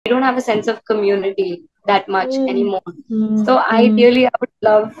don't have a sense of community that much Mm, anymore. mm, So mm. ideally, I would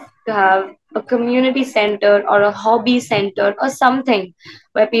love to have a community center or a hobby center or something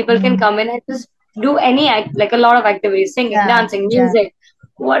where people can Mm. come in and just do any act, like a lot of activities, singing, Yeah, dancing, yeah, music,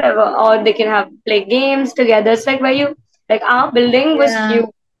 whatever, or they can have play games together. It's like where you like our building was yeah. huge,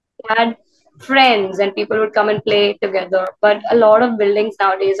 had friends and people would come and play together. But a lot of buildings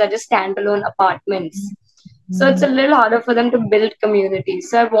nowadays are just standalone apartments. So it's a Mm. little harder for them to build communities.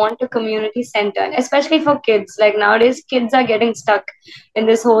 So I want a community center, and especially for kids. Like nowadays, kids are getting stuck in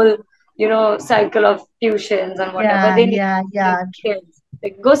this whole, cycle of tuitions and whatever. Yeah, They need yeah, yeah. kids.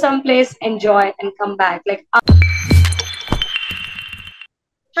 Like go someplace, enjoy, and come back. Like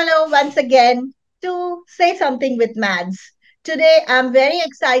Hello, once again to say something with Mads. Today I'm very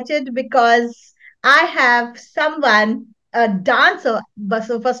excited because I have someone, a dancer. But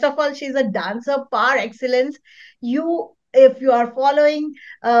so first of all, she's a dancer par excellence. If you are following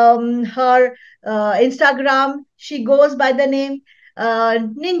her Instagram, she goes by the name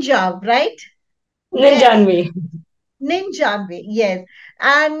Ninja, right? Yes. Ninjanvi. Ninjanvi, yes.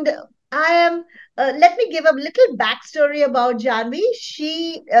 And I am, let me give a little backstory about Janvi.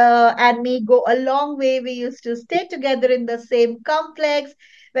 She and me go a long way. We used to stay together in the same complex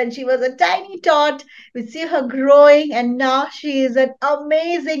when she was a tiny tot. We see her growing, and now she is an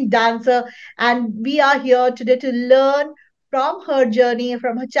amazing dancer. And we are here today to learn from her journey,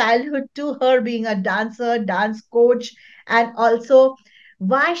 from her childhood to her being a dancer, dance coach, and also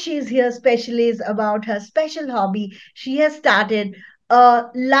why she's here, especially is about her special hobby. She has started a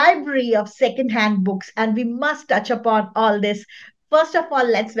library of second-hand books, and we must touch upon all this. First of all,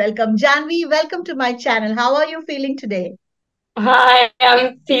 let's welcome Janvi. Welcome to my channel. How are you feeling today? Hi,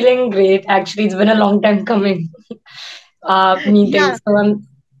 I'm feeling great. Actually, it's been a long time coming. Meeting. Yeah, So I'm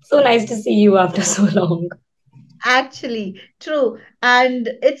so nice to see you after so long. actually, true. And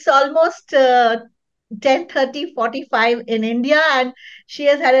it's almost 10:30, 45 in India, and she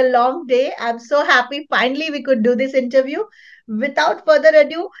has had a long day. I'm so happy finally we could do this interview. Without further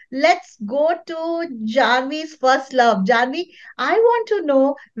ado, let's go to Janvi's first love. Janvi, I want to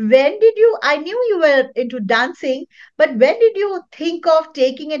know, when did you, I knew you were into dancing, but when did you think of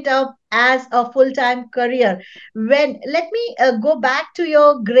taking it up as a full-time career? Let me go back to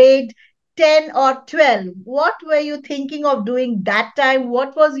your grade 10 or 12. What were you thinking of doing that time?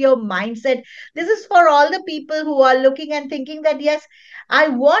 What was your mindset? This is for all the people who are looking and thinking that, yes, I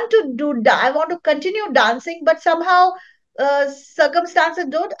want to I want to continue dancing, but somehow circumstances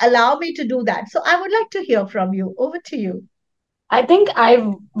don't allow me to do that. So I would like to hear from you. Over to you. I think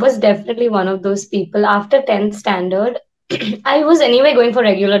I was definitely one of those people. After 10th standard, I was anyway going for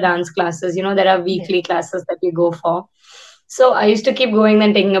regular dance classes. There are Yes. weekly classes that you go for. So I used to keep going,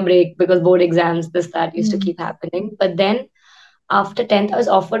 then taking a break because board exams, this, that used to Mm, keep happening. But then after 10th, I was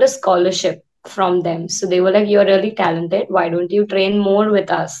offered a scholarship from them. So they were like, "You're really talented. Why don't you train more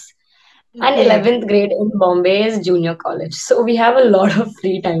with us?" And okay. 11th grade in Bombay is junior college. So we have a lot of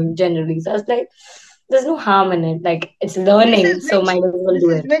free time generally. So I was like, there's no harm in it. Like, it's learning, so might as well This do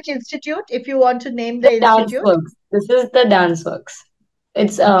is it. which institute, if you want to name The the Dance institute? Works. This is the Dance Works.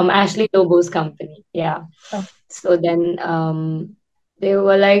 It's Okay. Ashley Lobo's company. Yeah. Oh, So then they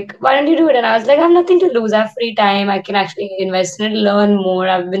were like, why don't you do it? And I was like, I have nothing to lose. I have free time. I can actually invest in it, learn more.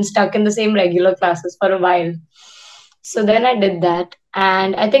 I've been stuck in the same regular classes for a while. So then I did that.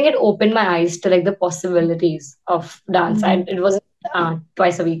 And I think it opened my eyes to like the possibilities of dance. mm, It wasn't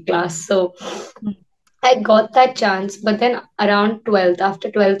twice a week class. So mm. I got that chance. But then around 12th, after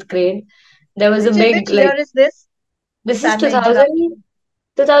 12th grade, there was a big, Which like, year is this, this if is I may interrupt?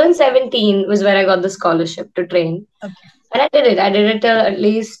 2017 was where I got the scholarship to train. Okay. And I did it. I did it till at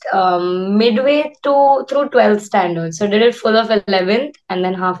least midway to through 12th standard. So I did it full of 11th and then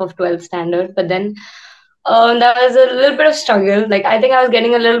half of 12th standard. But then that was a little bit of struggle. Like I think I was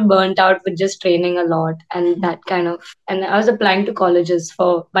getting a little burnt out with just training a lot and Mm, that kind of. And I was applying to colleges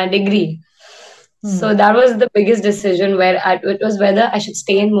for my degree. mm, So that was the biggest decision it was whether I should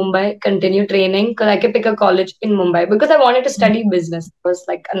stay in Mumbai, continue training, because I could pick a college in Mumbai because I wanted to mm, study business. It was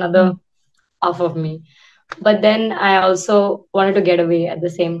like another mm, half of me. But then I also wanted to get away at the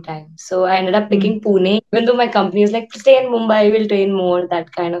same time. So I ended up mm, picking Pune, even though my company is like, stay in Mumbai, we'll train more,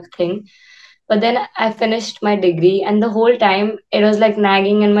 that kind of thing. But then I finished my degree, and the whole time it was like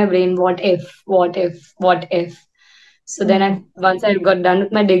nagging in my brain, what if, what if, what if? So then mm, once I got done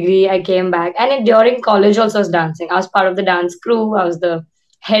with my degree, I came back. And during college also I was dancing. I was part of the dance crew. I was the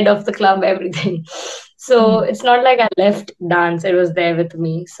head of the club, everything. So mm. it's not like I left dance. It was there with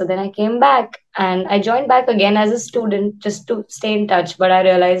me. So then I came back and I joined back again as a student just to stay in touch. But I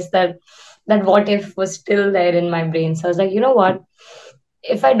realized that what if was still there in my brain. So I was like, you know what?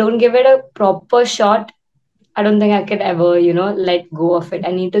 if I don't give it a proper shot, I don't think I could ever, let go of it.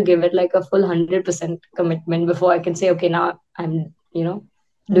 I need to give it like a full 100% commitment before I can say, okay, now I'm,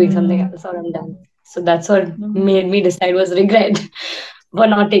 doing something Mm, else or I'm done. So that's what mm, made me decide was regret for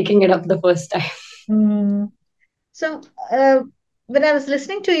not taking it up the first time. mm. So, uh, when I was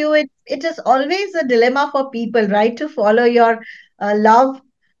listening to you, it is always a dilemma for people, right? To follow your love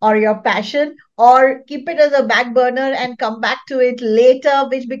or your passion, or keep it as a back burner and come back to it later,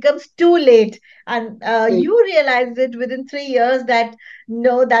 which becomes too late. And you realized it within 3 years that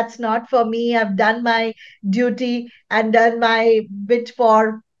no, that's not for me. I've done my duty and done my bit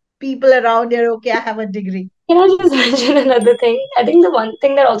for people around here. Okay, I have a degree. Can I just mention another thing? I think the one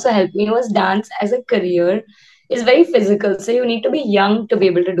thing that also helped me was dance as a career is very physical. So you need to be young to be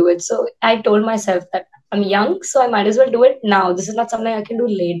able to do it. So I told myself that I'm young, so I might as well do it now. This is not something I can do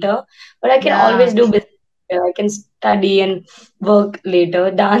later, but I can Yeah, always do business later. I can study and work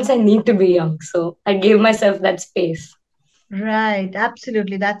later. Dance, I need to be young. So I gave myself that space. right,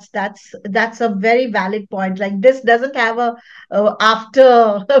 absolutely. That's a very valid point. Like this doesn't have a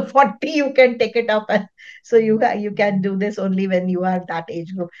after 40 you can take it up, and so you can do this only when you are that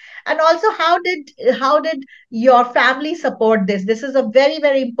age group. And also, how did your family support this? This is a very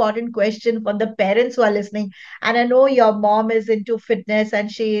very important question for the parents who are listening. And I know your mom is into fitness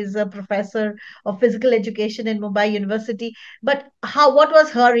and she is a professor of physical education in Mumbai University. But what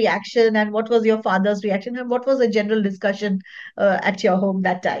was her reaction, and what was your father's reaction, and what was the general discussion at your home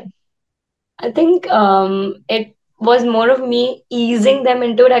that time? I think it was more of me easing them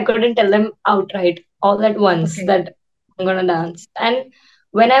into it. I couldn't tell them outright all at once Okay. that I'm gonna dance. And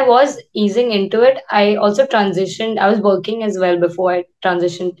when I was easing into it, I also transitioned. I was working as well before I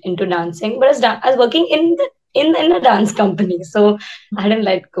transitioned into dancing, but I was working in a dance company, so I didn't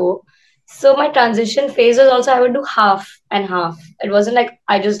let go. So my transition phase was also I would do half and half. It wasn't like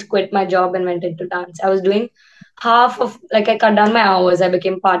I just quit my job and went into dance. I was doing half of like I cut down my hours. I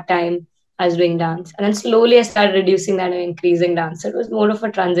became part time. I was doing dance, and then slowly I started reducing that and increasing dance. So it was more of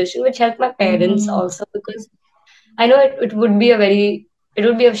a transition, which helped my parents Mm, also because I know it would be it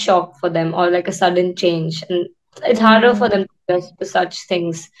would be a shock for them or like a sudden change, and it's harder for mm, them to adjust to such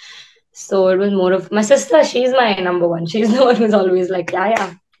things. So it was more of my sister. She's my number one. She's the one who's always like, yeah,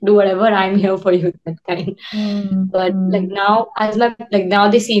 yeah, do whatever. I'm here for you. That kind. mm, But like mm. now, as my like now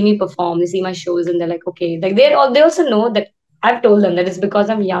they see me perform, they see my shows, and they're like, okay, like they also know that I've told them that it's because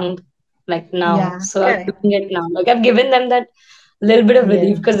I'm young, like now, Yeah, so I'm correct. doing it now. Like I've given them that little bit of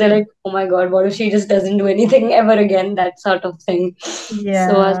relief Yeah, because they're like, oh my god, what if she just doesn't do anything ever again? That sort of thing.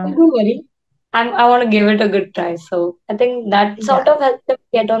 So I was yeah, like, don't worry, I want to give it a good try. So I think that yeah. sort of helped them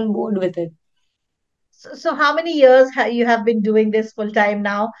get on board with it. So how many years you have been doing this full time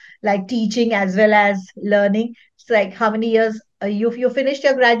now, like teaching as well as learning? It's like how many years you finished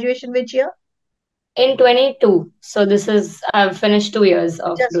your graduation which year? In 22, so this is I've finished 2 years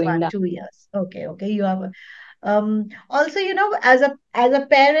of Just doing one, that. 2 years. Okay, okay. You have also, as a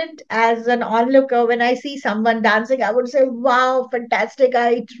parent, as an onlooker, when I see someone dancing, I would say, "Wow, fantastic!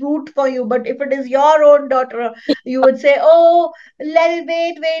 I root for you." But if it is your own daughter, you would say, "Oh,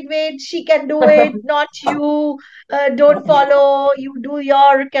 wait. She can do it, not you. Don't follow. You do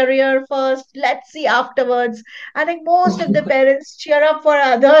your career first. Let's see afterwards." I think most of the parents cheer up for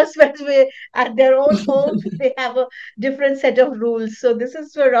others when at their own homes they have a different set of rules. So this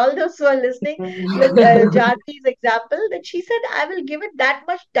is for all those who are listening. Look, Janvi's example that she said, I will give it that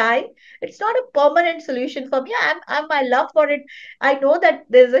much time. It's not a permanent solution for me. I'm my love for it. I know that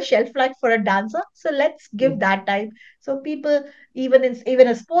there's a shelf life for a dancer, so let's give that time. So people, even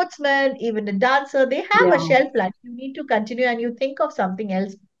a sportsman, even a dancer, they have a Yeah. shelf life. You need to continue, and you think of something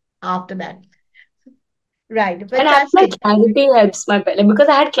else after that. Right, And having fantastic. that clarity helps my parents because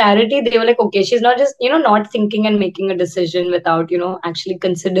I had clarity. They were like, okay, she's not just, not thinking and making a decision without, actually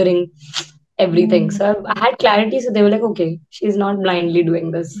considering everything. Mm. So I had clarity. So they were like, okay, she's not blindly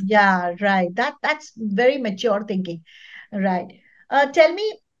doing this. Yeah, right. That's very mature thinking. Right. Tell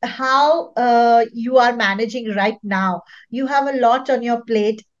me how you are managing right now. You have a lot on your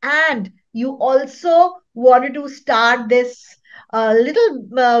plate, and you also wanted to start this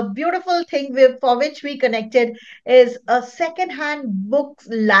little beautiful thing for which we connected is a second-hand books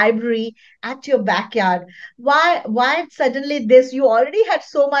library at your backyard. Why suddenly this? You already had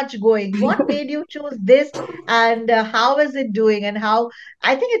so much going. What made you choose this, and how is it doing, and how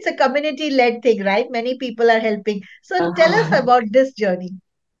I think it's a community-led thing, right? Many people are helping. So tell us Uh, about this journey.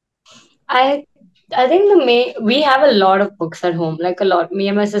 I I think we have a lot of books at home, like a lot. Me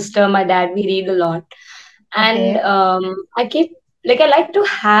and my sister, my dad, we read a lot, and Okay. I keep like I like to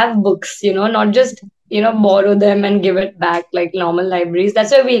have books, not just borrow them and give it back like normal libraries.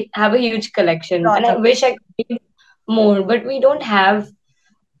 That's why we have a huge collection. And Lot I of wish I could read more, but we don't have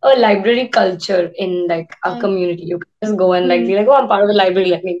a library culture in like our mm, community. You can just go and like mm. be like, oh, I'm part of a library,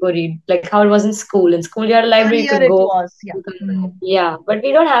 let me go read. Like how it was in school. In school, you had a library, you Earlier could it go. was, yeah. You could, Mm, yeah, but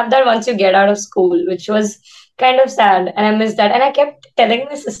we don't have that once you get out of school, which was kind of sad. And I miss that. And I kept telling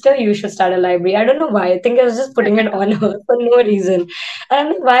my sister, you should start a library. I don't know why. I think I was just putting it on her for no reason. And I'm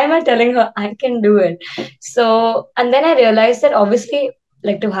like, why am I telling her I can do it? So, and then I realized that obviously,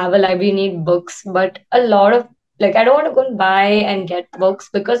 like to have a library, you need books, but a lot of like I don't want to go and buy and get books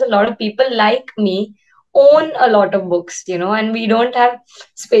because a lot of people like me own a lot of books, and we don't have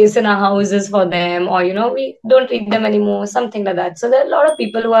space in our houses for them, or we don't read them anymore, something like that. So there are a lot of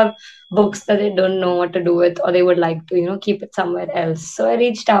people who have books that they don't know what to do with, or they would like to, keep it somewhere else. So I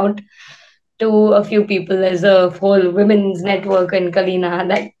reached out to a few people. There's a whole women's network in Kalina,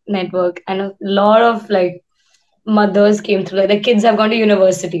 that network, and a lot of like mothers came through. Like the kids have gone to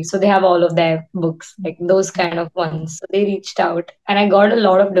university, so they have all of their books, like those kind of ones. So they reached out, and I got a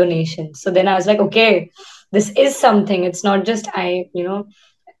lot of donations. So then I was like, okay, this is something. It's not just I mm.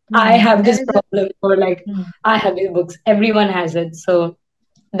 have There this is a problem, or like mm. I have these books. Everyone has it. So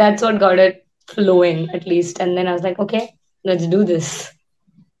that's what got it flowing at least. And then I was like, okay, let's do this.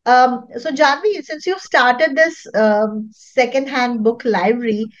 So Janvi, since you've started this second-hand book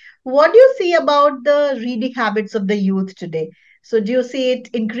library, what do you see about the reading habits of the youth today? So do you see it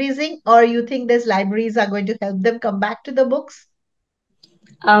increasing, or you think these libraries are going to help them come back to the books?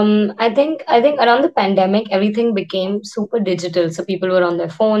 I think around the pandemic, everything became super digital. So people were on their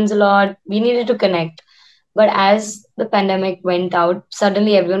phones a lot. We needed to connect. But as the pandemic went out,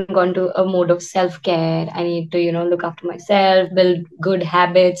 suddenly everyone got into a mode of self-care. I need to, look after myself, build good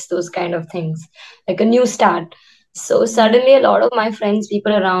habits, those kind of things, like a new start. So Mm, suddenly a lot of my friends,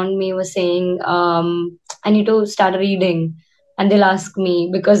 people around me were saying, I need to start reading. And they'll ask me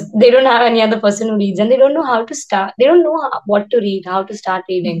because they don't have any other person who reads and they don't know how to start. They don't know what to read, how to start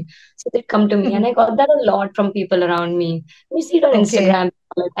reading. So they come to me, and I got that a lot from people around me. You see it on okay. Instagram,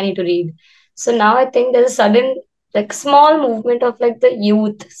 like, I need to read. So now I think there's a sudden, like, small movement of like the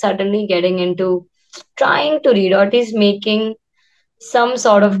youth suddenly getting into trying to read, or at least making some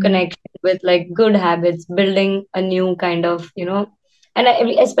sort of Mm, connection with like good habits, building a new kind of, and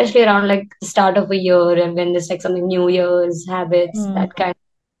especially around like the start of a year and when there's like something New Year's habits, mm, that kind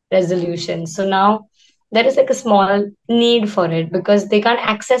of resolution. So now there is like a small need for it because they can't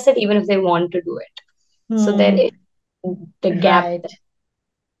access it even if they want to do it. So there mm, is the gap. right.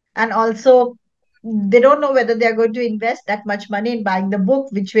 And also, they don't know whether they are going to invest that much money in buying the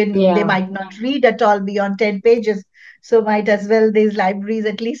book, which when they Yeah. might not read at all beyond 10 pages. So might as well these libraries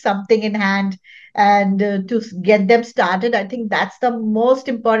at least something in hand, and get them started. I think that's the most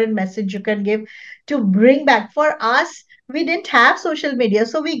important message you can give, to bring back. For us, we didn't have social media,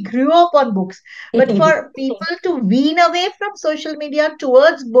 so we grew up on books. But for people to wean away from social media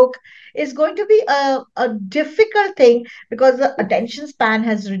towards book is going to be a difficult thing, because the attention span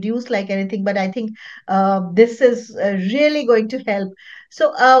has reduced like anything. But I think this is really going to help.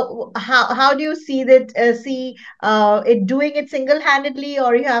 So how do you see that, it doing it single handedly,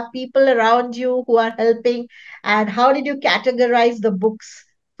 or you have people around you who are helping? And how did you categorize the books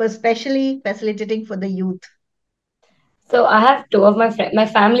for specially facilitating for the youth? So I have two of my friends. My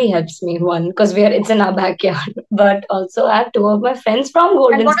family helps me, one because it's in our backyard. But also I have two of my friends from And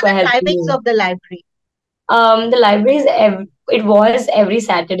Golden what are Square the helping timings me. of the library? The library it was every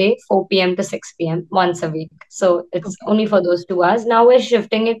Saturday, 4 p.m. to 6 p.m. once a week. So it's Okay. only for those 2 hours. Now we're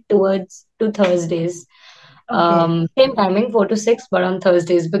shifting it towards to Thursdays. Okay. Same timing, 4 to 6, but on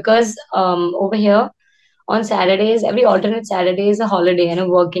Thursdays because over here on Saturdays, every alternate Saturday is a holiday and a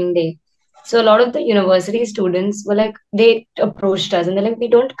working day. So a lot of the university students were like, they approached us and they're like, we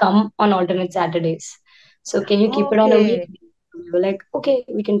don't come on alternate Saturdays. So can you keep it on a week? Okay. We were like, okay,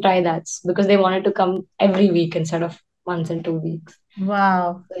 we can try that because they wanted to come every week instead of once in 2 weeks.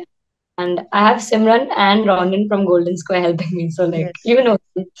 Wow. So, yeah. And I have Simran and Ronan from Golden Square helping me. So like,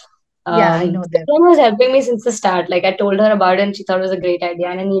 Yes. Yeah, I know them. Simran was helping me since the start. Like I told her about it and she thought it was a great idea.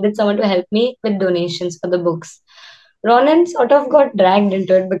 And I needed someone to help me with donations for the books. Ronan sort of got dragged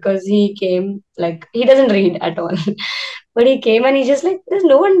into it because he came, like, he doesn't read at all. But he came and he just like, there's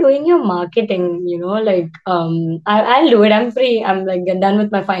no one doing your marketing, like, I'll do it. I'm free. I'm like done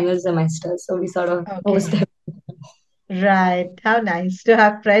with my final semester. So we sort of Okay. hosted. Right. How nice to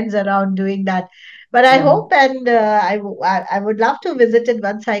have friends around doing that. But I Yeah. hope, and I would love to visit it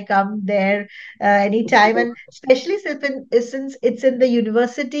once I come there anytime, and especially since it's in the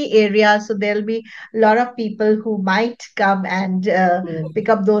university area, so there'll be a lot of people who might come and pick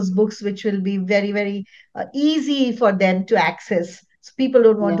up those books, which will be very, very easy for them to access. So people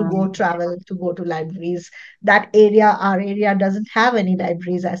don't want to Yeah. go travel to go to libraries. That area, our area, doesn't have any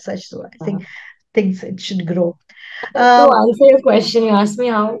libraries as such. So I think Yeah. things it should grow. To Um, answer your question, you asked me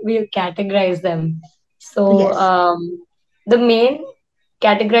how we categorize them. So, yes. the main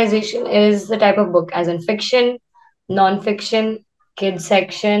categorization is the type of book, as in fiction, non-fiction, kids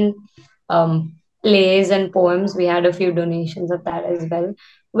section, um, plays and poems. We had a few donations of that as well.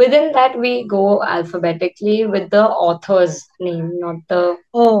 Within that, we go alphabetically with the author's name, not the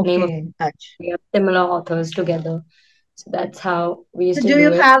name of. Okay. We have similar authors together. So that's how we So used to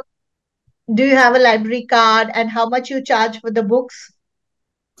do it. do you have a library card and how much you charge for the books?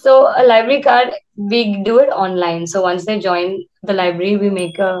 So a library card, we do it online. So once they join the library, we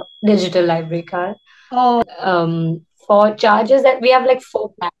make a digital library card. Oh, For charges that we have like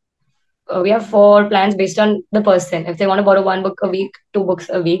four plans. We have four plans based on the person. If they want to borrow one book a week, two books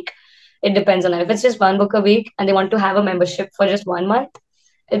a week, it depends on that. If it's just one book a week and they want to have a membership for just 1 month,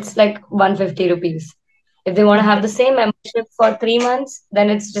 it's like 150 rupees. If they want to have okay. the same membership for 3 months, then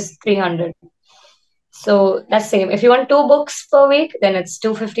it's just 300. So that's same. If you want two books per week, then it's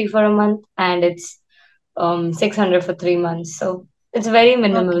 250 for a month and it's 600 for 3 months. So it's very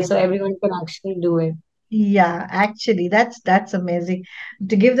minimal. Okay. So everyone can actually do it. Yeah, actually, that's amazing.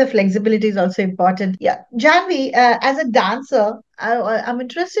 To give the flexibility is also important. Yeah, Janvi, as a dancer, I'm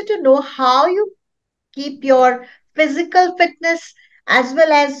interested to know how you keep your physical fitness as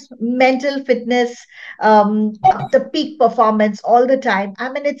well as mental fitness up the peak performance all the time.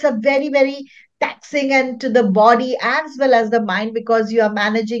 I mean, it's a very, very taxing and to the body as well as the mind because you are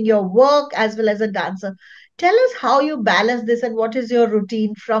managing your work as well as a dancer. Tell us how you balance this and what is your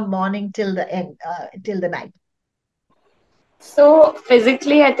routine from morning till the end, till the night. So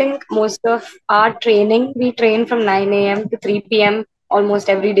physically, I think most of our training, we train from 9 a.m. to 3 p.m. almost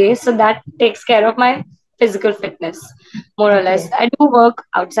every day. So that takes care of my physical fitness, more or less. Okay. I do work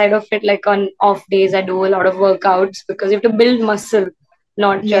outside of it, like on off days, I do a lot of workouts because you have to build muscle,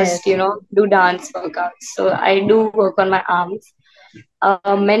 not just, Yes. do dance workouts. So I do work on my arms.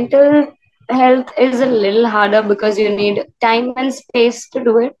 Mental health is a little harder because you need time and space to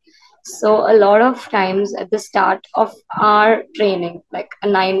do it. So a lot of times at the start of our training, like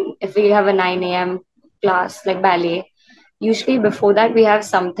if we have a 9 a.m. class like ballet, usually before that we have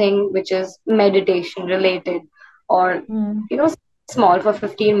something which is meditation related or Mm, you know small for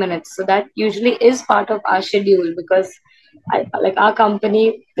 15 minutes. So that usually is part of our schedule because like our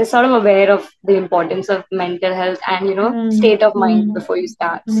company is sort of aware of the importance of mental health and mm, state of mind mm, before you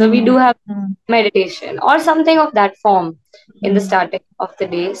start. So we do mm, have mm, meditation or something of that form in the mm, starting of the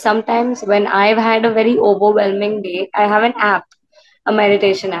day. Sometimes when I've had a very overwhelming day, I have an app, a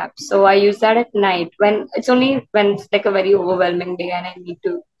meditation app. So I use that at night when it's like a very overwhelming day and I need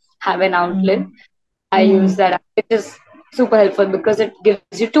to have an outlet. mm, I use mm. that app. It is super helpful because it gives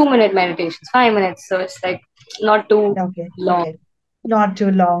you 2 minute meditations, 5 minutes. So it's like not too Okay, long. okay. Not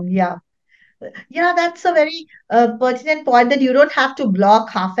too long. Yeah. Yeah, that's a very pertinent point that you don't have to block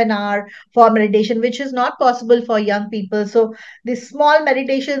half an hour for meditation, which is not possible for young people. So, these small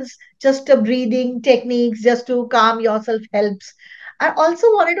meditations, just a breathing techniques, just to calm yourself helps. I also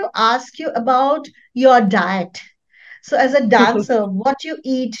wanted to ask you about your diet. So, as a dancer, what you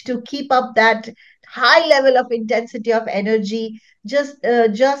eat to keep up that high level of intensity of energy? Just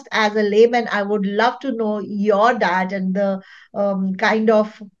as a layman, I would love to know your diet and the kind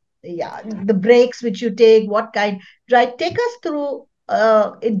of yeah the breaks which you take. What kind? Right? Take us through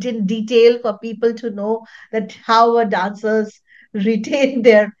it in detail for people to know that how a dancers retain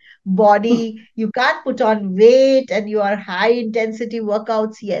their body. You can't put on weight, and you are high intensity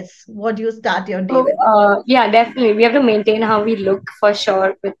workouts. Yes. What do you start your day So, with? yeah, definitely. We have to maintain how we look for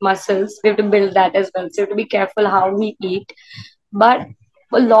sure with muscles. We have to build that as well. So, we have to be careful how we eat. But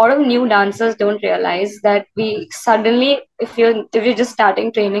a lot of new dancers don't realize that we suddenly, if you're just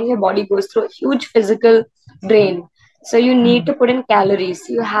starting training, your body goes through a huge physical drain. So you need Mm, to put in calories.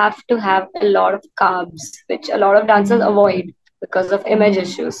 You have to have a lot of carbs, which a lot of dancers mm, avoid because of image mm,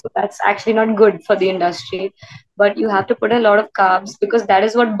 issues. So that's actually not good for the industry. But you have to put in a lot of carbs because that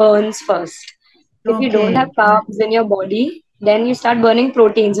is what burns first. If you don't have okay. carbs in your body, then you start burning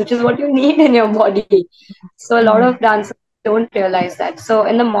proteins, which is what you need in your body. So a lot Mm, of dancers don't realize that. So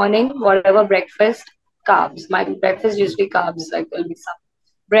in the morning, whatever breakfast, carbs. My breakfast usually carbs, like there'll be some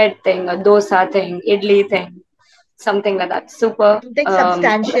bread thing, a dosa thing, idli thing. something like that. Super, Something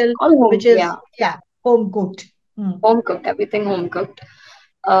substantial, all home, which is, yeah, yeah, home cooked. Hmm. home cooked, everything home cooked.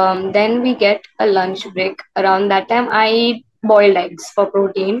 Then we get a lunch break. Around that time, I eat boiled eggs for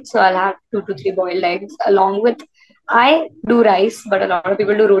protein. So I'll have 2 to 3 boiled eggs along with. I do rice, but a lot of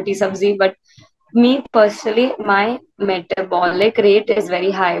people do roti sabzi. But me personally, my metabolic rate is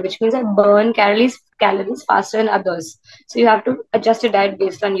very high, which means I burn calories faster than others. So you have to adjust your diet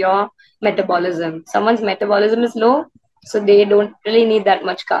based on your metabolism. Someone's metabolism is low, so they don't really need that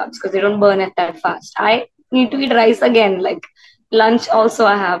much carbs because they don't burn it that fast. I need to eat rice again, like lunch also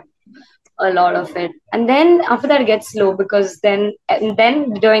I have a lot of it, and then after that it gets slow because then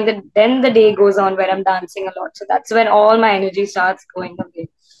during the day goes on where I'm dancing a lot, so that's when all my energy starts going away.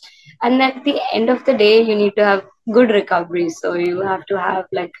 And at the end of the day you need to have good recovery, so you have to have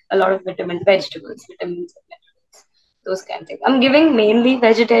like a lot of vegetables, vitamins and minerals, those kind of things. I'm giving mainly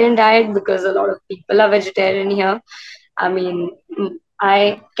vegetarian diet because a lot of people are vegetarian here. I mean,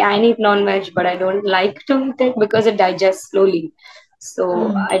 I can eat non-veg, but I don't like to eat it because it digests slowly.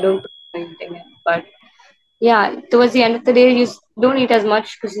 So Hmm. I don't prefer eating it. But yeah, towards the end of the day, you don't eat as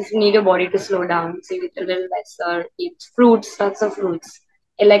much because you need your body to slow down. So you eat a little lesser, eat fruits, lots of fruits.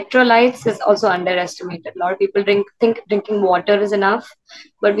 Electrolytes is also underestimated. A lot of people think drinking water is enough,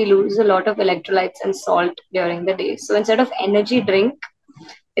 but we lose a lot of electrolytes and salt during the day. So instead of energy drink,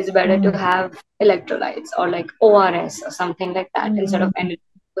 it's better to Hmm. have electrolytes or like ORS or something like that instead of Hmm. energy.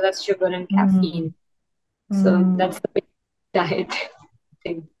 So that's sugar and Hmm. caffeine. So Hmm. that's the big diet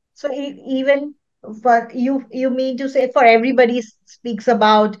thing. So even for you mean to say for everybody speaks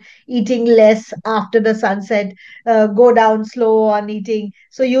about eating less after the sunset, go down slow on eating.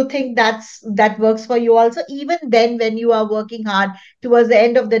 So you think that works for you also? Even then, when you are working hard towards the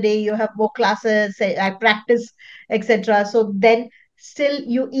end of the day, you have more classes, I practice, etc. So then still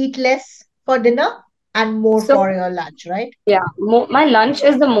you eat less for dinner and more So for your lunch, right? yeah, my lunch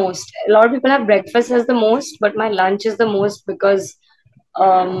is the most. A lot of people have breakfast as the most, but my lunch is the most because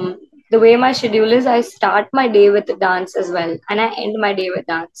um, the way my schedule is, I start my day with dance as well, and I end my day with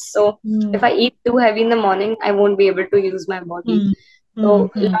dance. So if Hmm. I eat too heavy in the morning, I won't be able to use my body. Hmm. Hmm. So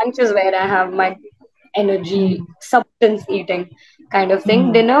Hmm. lunch is where I have my energy, Hmm. substance eating kind of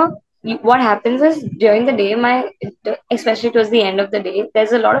thing. Hmm. Dinner, what happens is during the day, especially towards the end of the day,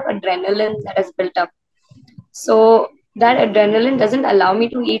 there's a lot of adrenaline that is built up. So that adrenaline doesn't allow me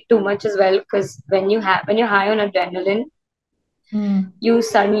to eat too much as well because when you're high on adrenaline, Hmm. you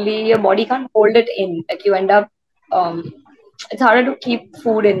suddenly your body can't hold it in. Like you end up um it's harder to keep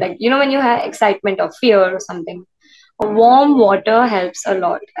food in. Like when you have excitement or fear or something. Warm water helps a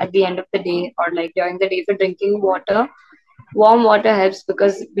lot at the end of the day or like during the day if you're drinking water. Warm water helps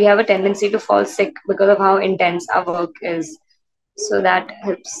because we have a tendency to fall sick because of how intense our work is. So that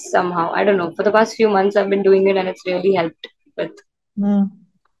helps somehow. I don't know. For the past few months, I've been doing it and it's really helped with Hmm.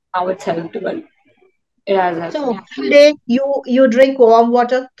 how it's helped. But it has helped So me. whole day you drink warm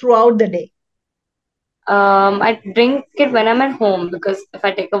water throughout the day. I drink it when I'm at home because if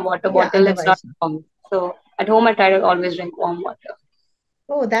I take a water Yeah, bottle, it's not otherwise. warm. So at home, I try to always drink warm water.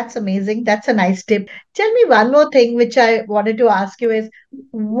 Oh, that's amazing. That's a nice tip. Tell me one more thing which I wanted to ask you is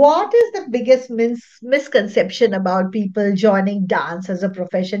what is the biggest misconception about people joining dance as a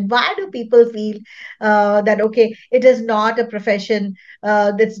profession? Why do people feel that, okay, it is not a profession,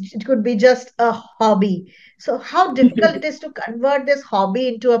 it could be just a hobby? So, how difficult it is to convert this hobby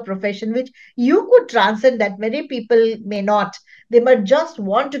into a profession, which you could transcend that many people may not. They might just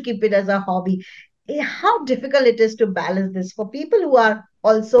want to keep it as a hobby. How difficult it is to balance this for people who are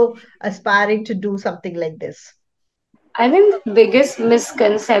also aspiring to do something like this. I think the biggest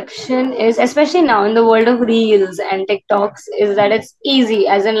misconception is, especially now in the world of reels and TikToks, is that it's easy.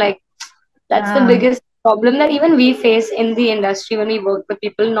 As in, like, that's the Ah, biggest problem that even we face in the industry when we work with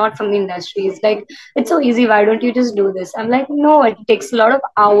people not from the industry. It's like, it's so easy. Why don't you just do this? I'm like, no, it takes a lot of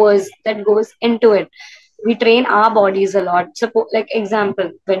hours that goes into it. We train our bodies a lot. Like,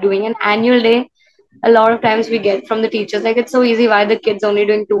 example, we're doing an annual day. A lot of times we get from the teachers like it's so easy, why the kids only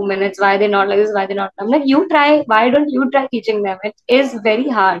doing 2 minutes, why they not like this, why they not. I'm like, you try, why don't you try teaching them? It is very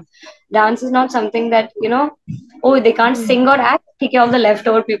hard. Dance is not something that oh, they can't mm, sing or act, take care of the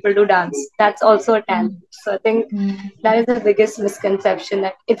leftover people do dance, that's also a talent. mm, So I think mm, that is the biggest misconception,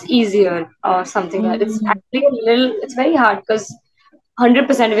 that it's easier or something. That it's mm. actually a little, it's very hard because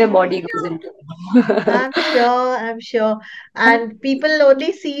 100% of your body goes into it. I'm sure, I'm sure. And people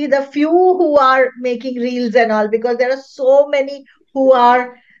only see the few who are making reels and all because there are so many who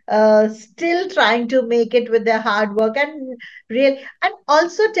are still trying to make it with their hard work and real. And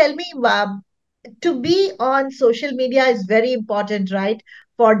also tell me, to be on social media is very important, right?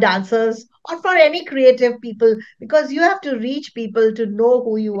 for dancers or for any creative people, because you have to reach people to know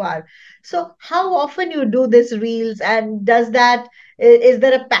who you are. So how often you do this reels, and does that, is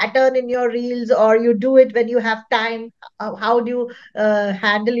there a pattern in your reels, or you do it when you have time? How do you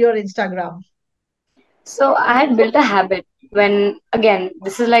handle your Instagram? So I had built a habit when, again,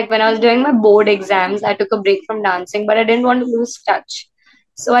 this is like when I was doing my board exams, I took a break from dancing, but I didn't want to lose touch.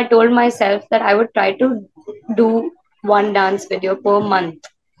 So I told myself that I would try to do one dance video per month.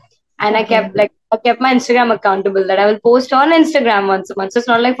 And Okay. I kept my Instagram accountable that I will post on Instagram once a month. So it's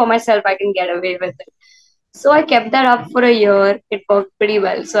not like for myself I can get away with it. So I kept that up for a year. It worked pretty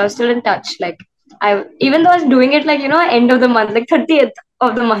well. So I was still in touch. Like I, even though I was doing it like, end of the month, like 30th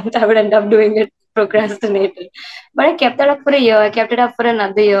of the month, I would end up doing it procrastinated. But I kept that up for a year. I kept it up for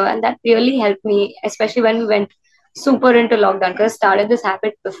another year, and that really helped me, especially when we went super into lockdown. Because I started this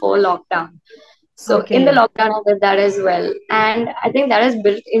habit before lockdown. So in the Okay. lockdown, I did that as well, and I think that is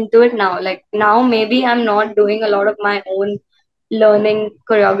built into it now. Like now, maybe I'm not doing a lot of my own learning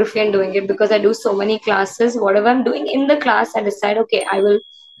choreography and doing it because I do so many classes. Whatever I'm doing in the class, I decide, okay, I will.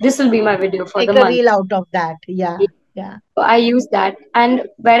 This will be my video for the Make a month. reel out of that. Yeah. Yeah. So I use that. And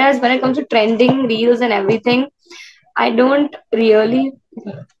whereas when it comes to trending reels and everything, I don't really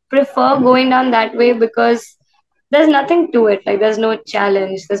prefer going down that way because there's nothing to it. Like there's no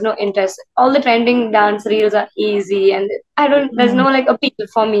challenge, there's no interest. All the trending dance reels are easy, and there's Mm, no like appeal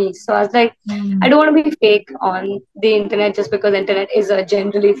for me. So I was like, I mm, don't want to be fake on the internet just because the internet is a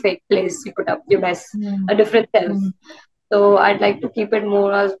generally fake place. You put up your best, mm, a different self. mm. So I'd like to keep it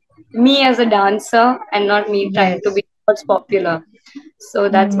more as me as a dancer and not me trying to Yes. be what's popular. So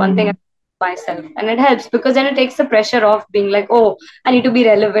that's one thing I Mm, do myself. And it helps because then it takes the pressure off being like, oh, I need to be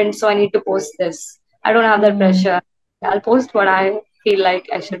relevant, so I need to post this. I don't have that mm. pressure. I'll post what I feel like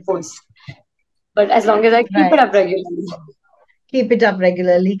I should post. But as long as I keep it Right. up regularly. Keep it up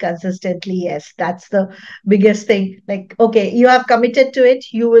regularly, consistently. Yes, that's the biggest thing. Like, okay, you have committed to it,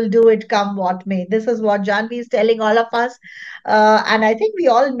 you will do it come what may. This is what Janvi is telling all of us. And I think we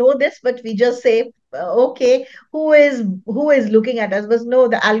all know this, but we just say, okay, who is looking at us? But no,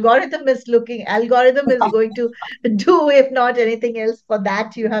 the algorithm is looking, algorithm is going to do, if not anything else. For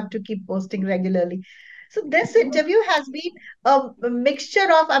that, you have to keep posting regularly. So this interview has been a mixture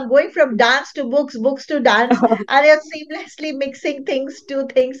of, I'm going from dance to books, books to dance, and you're seamlessly mixing things, two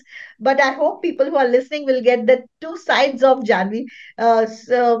things. But I hope people who are listening will get the two sides of Janvi.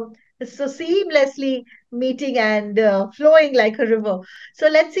 So seamlessly meeting and flowing like a river. So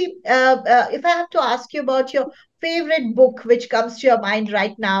let's see. If I have to ask you about your favorite book, which comes to your mind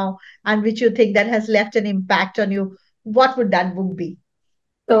right now, and which you think that has left an impact on you, what would that book be?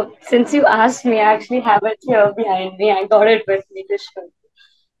 So since you asked me, I actually have it here behind me. I got it with me to show.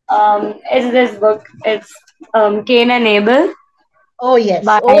 It's this book. It's Cain and Abel Oh, yes.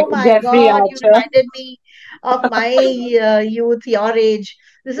 by Oh, my Jeffrey God. You Archer. reminded me of my youth, your age.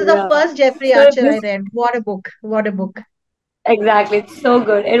 This is the Yeah. first Jeffrey So Archer I this read. What a book. What a book. exactly, it's so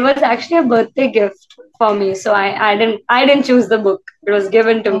good. It was actually a birthday gift for me. So I didn't choose the book. It was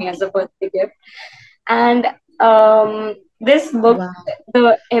given to me as Okay. a birthday gift. And this book, Wow.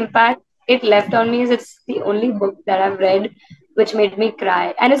 the impact it left on me is it's the only book that I've read which made me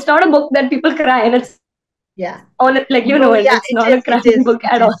cry. And it's not a book that people cry, and it's Yeah. on it like No, it. yeah, It's it not a is. It crying is. book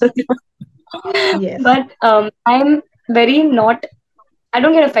It at all. is. Yes. But I'm very not. I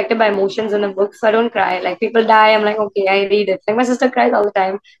don't get affected by emotions in a book, so I don't cry. Like people die, I'm like, okay, I read it. Like my sister cries all the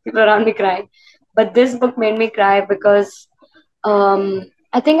time. People around me cry, but this book made me cry because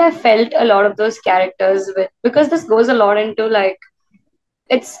I think I felt a lot of those characters with because this goes a lot into like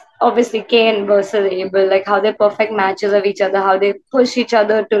it's obviously Cain versus Abel, like how they're perfect matches of each other, how they push each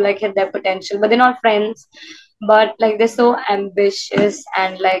other to like hit their potential, but they're not friends. But like they're so ambitious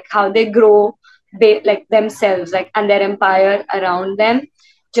and like how they grow, like themselves, like and their empire around them,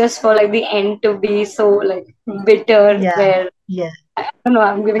 just for like the end to be so like bitter. Yeah. Where Yeah. I don't know,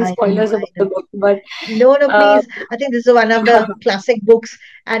 I'm giving I know. spoilers I about the know. book, but No, no, uh, please. I think this is one of the classic books.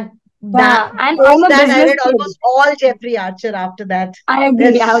 And that, yeah, and I'm post a that, I business read kid. almost all Jeffrey Archer after that. I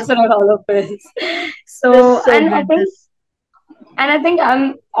agree. I There's also read all of this. this So, so good. This. and I think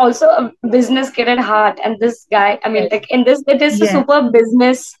I'm also a business kid at heart. And this guy, I mean, Yes. like in this, it is a Yes. super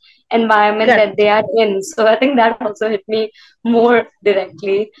business environment that Correct. they are in. So I think that also hit me more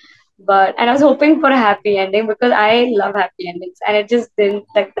directly. But and I was hoping for a happy ending because I love happy endings, and it just didn't.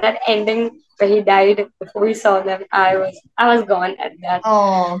 Like that ending where he died before we saw them, I was gone at that.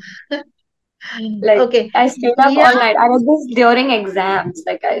 Oh, Like okay. I stayed up Yeah. all night. I did this during exams.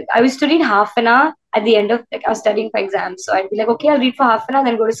 Like I used to read half an hour at the end of like I was studying for exams. So I'd be like, okay, I'll read for half an hour,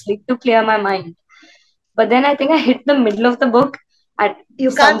 then go to sleep to clear my mind. But then I think I hit the middle of the book at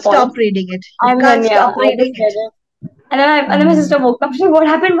You some can't point. stop reading it. You And then can't yeah, stop I reading just read it. it. And then my Hmm. sister woke up. She's like, "What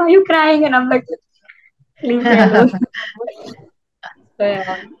happened? Why are you crying?" And I'm like, "Leave me alone." So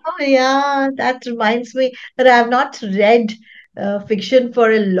yeah. Oh, yeah, that reminds me that I have not read fiction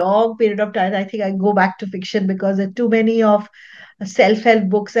for a long period of time. I think I go back to fiction because there are too many of self-help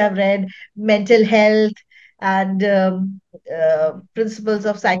books I've read, mental health and principles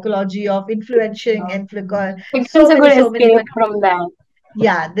of psychology, of influencing, Fiction's so a many, good so many. escape But from that.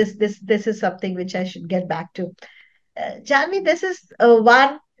 yeah, this is something which I should get back to. Janvi, this is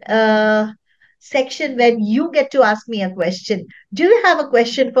one uh, section when you get to ask me a question. Do you have a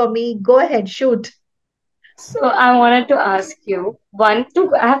question for me? Go ahead, shoot. So I wanted to ask you one,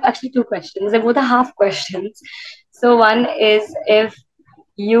 two. I have actually two questions. They're both are half questions. So one is if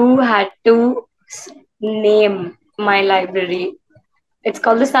you had to name my library, it's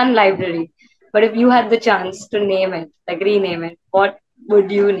called the Sun Library. But if you had the chance to name it, like rename it, what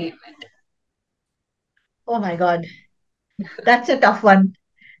would you name it? Oh my God, that's a tough one.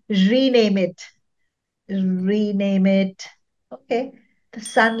 Rename it. Rename it. Okay, the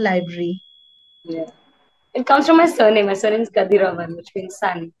Sun Library. Yeah. It comes from my surname. My surname is Kadiravan, which means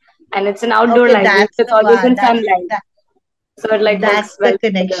sun. And it's an outdoor Okay, library, that's so it's the always one. in sunlight. So it like That's works the well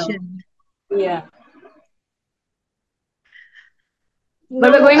together. connection. Yeah.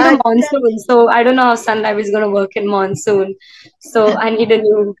 But we're No, going to monsoon, so I don't know how Sun Library is going to work in monsoon. So I need a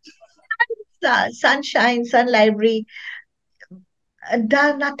new. Sunshine, Sun Library.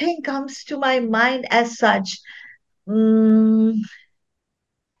 Nothing comes to my mind as such. Mm,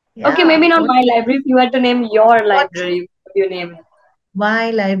 Okay, yeah, maybe not what my library. If you had to name your what library, what would you name it?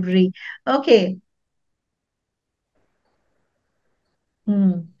 my library? Okay.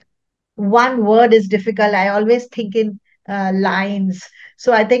 Hmm. One word is difficult. I always think in lines.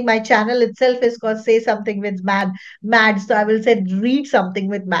 So I think my channel itself is called Say Something with Mad. So I will say read something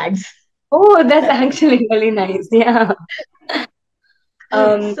with Mads. Oh, that's actually really nice. Yeah.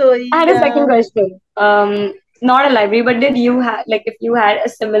 So I had a second yeah. question. Not a library, but did you have like if you had a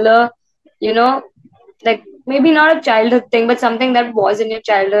similar, you know, like maybe not a childhood thing, but something that was in your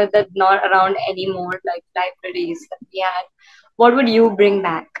childhood that's not around anymore, like libraries that we had. What would you bring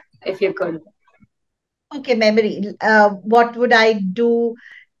back if you could? Okay, memory. What would I do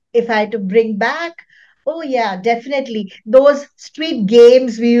if I had to bring back? Oh yeah, definitely. Those street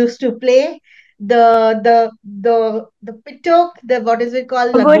games we used to play. The pitok, the what is it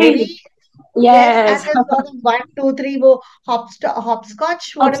called? Lagori. Agori. Yes, and Yes. there's lot of one, two, three, wo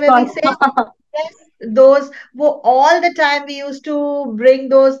hopscotch, whatever we Hopscotch. say. Yes, those were all the time we used to bring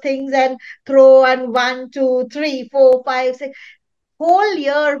those things and throw and one, two, three, four, five, six whole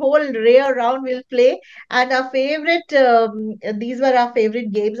year round we'll play. And our favorite, these were our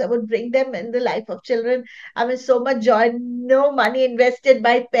favorite games. I would bring them in the life of children. I mean, so much joy, no money invested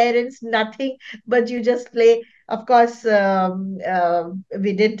by parents, nothing, but you just play. Of course, we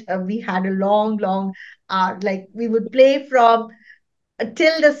had a long hour. Like we would play from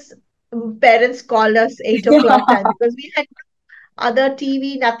till this parents called us 8 o'clock time Yeah. because we had other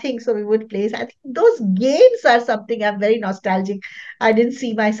TV, nothing. So we would play. So I think those games are something I'm very nostalgic. I didn't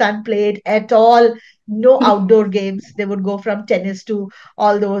see my son play it at all. No outdoor games. They would go from tennis to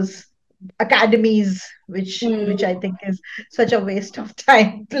all those academies, which I Hmm. think is such a waste of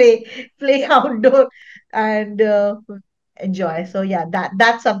time. Play outdoor and enjoy. So yeah,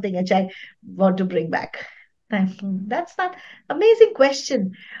 that's something which I want to bring back. That's not amazing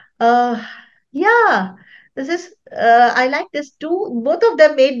question. Uh, yeah, this is I like this too. Both of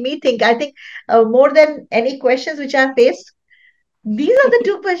them made me think. I think more than any questions which I faced, these are the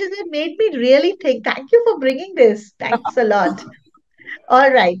two questions that made me really think. Thank you for bringing this. Thanks a lot.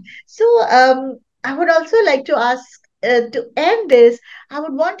 All right. So, I would also like to ask to end this, I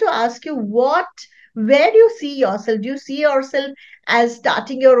would want to ask you where do you see yourself? Do you see yourself as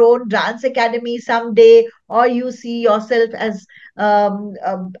starting your own dance academy someday, or you see yourself as an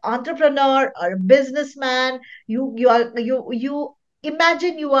entrepreneur or a businessman? You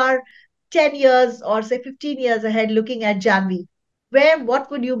imagine you are 10 years or say 15 years ahead looking at Janvi. What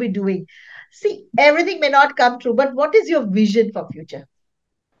would you be doing? See, everything may not come true, but what is your vision for future?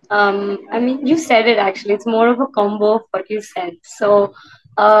 I mean, you said it actually. It's more of a combo of what you said. So,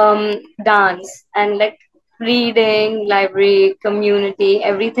 dance and like reading, library, community,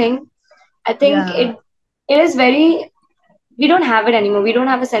 everything. I think Yeah. it is very. We don't have it anymore. We don't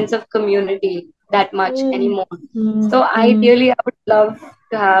have a sense of community that much Mm, anymore. So mm, mm, ideally, I would love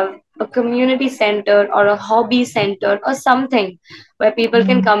to have a community center or a hobby center or something where people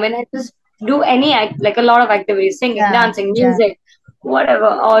can mm. come in and just do any act, like a lot of activities, singing, Yeah, dancing, yeah. music, whatever,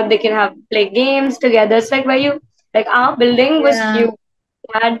 or they can have play games together. It's like where you Like our building was Yeah, huge,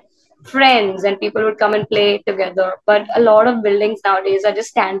 had friends and people would come and play together. But a lot of buildings nowadays are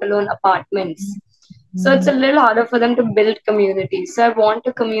just standalone apartments. So it's a little harder for them to build communities. So I want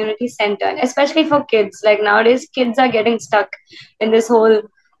a community center, and especially for kids. Like nowadays, kids are getting stuck in this whole,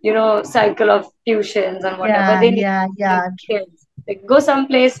 cycle of tuitions and whatever. yeah, They need yeah, some yeah. kids. Like go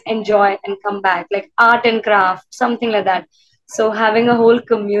someplace, enjoy, and come back. Like art and craft, something like that. So having a whole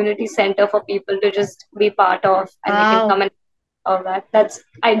community center for people to just be part of, and they can Wow. come and all that. That's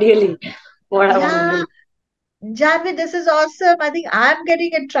ideally what I want to Yeah, do. Janvi, this is awesome. I think I'm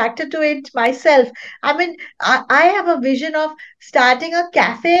getting attracted to it myself. I mean, I have a vision of starting a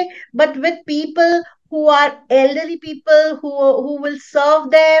cafe, but with people who are elderly people who will serve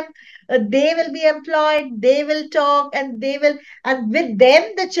them. They will be employed, they will talk, and with them,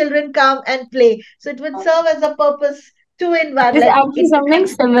 the children come and play. So it would serve as a purpose two in one. There's Like actually it something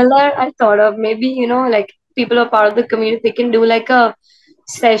becomes, similar I thought of. Maybe, like people are part of the community, they can do like a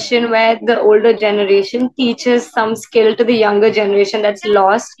session where the older generation teaches some skill to the younger generation that's yes,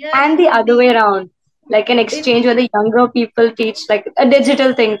 lost, yes, and the other indeed. way around. Like an exchange where the younger people teach like a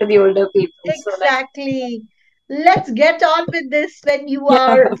digital thing to the older people. So like Exactly. Let's get on with this when you yeah.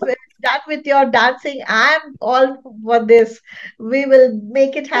 are done with your dancing. I'm all for this. We will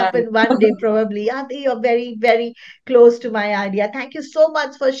make it Right. happen one day, probably. I think you're very, very close to my idea. Thank you so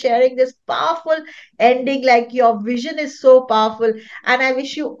much for sharing this powerful ending. Like your vision is so powerful. And I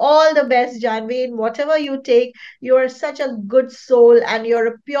wish you all the best, Janvi, in whatever you take. You are such a good soul and you're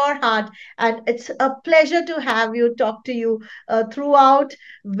a pure heart. And it's a pleasure to have you talk to you throughout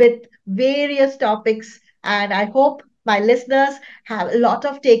with various topics. And I hope my listeners have a lot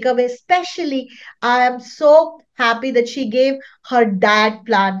of takeaway. Especially, I am so happy that she gave her diet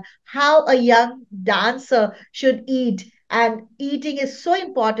plan, how a young dancer should eat. And eating is so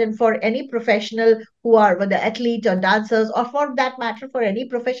important for any professional who are whether athlete or dancers, or for that matter, for any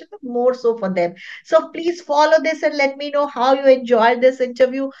profession, but more so for them. So please follow this and let me know how you enjoyed this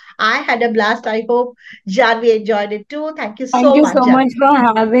interview. I had a blast. I hope Janvi enjoyed it too. Thank you Thank so you much, so Janvi. much for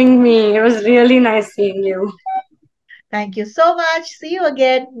having me. It was really nice seeing you. Thank you so much. See you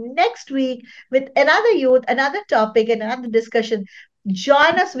again next week with another youth, another topic, and another discussion.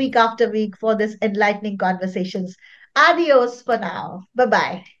 Join us week after week for this enlightening conversations. Adios for now. Bye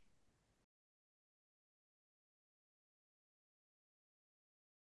bye.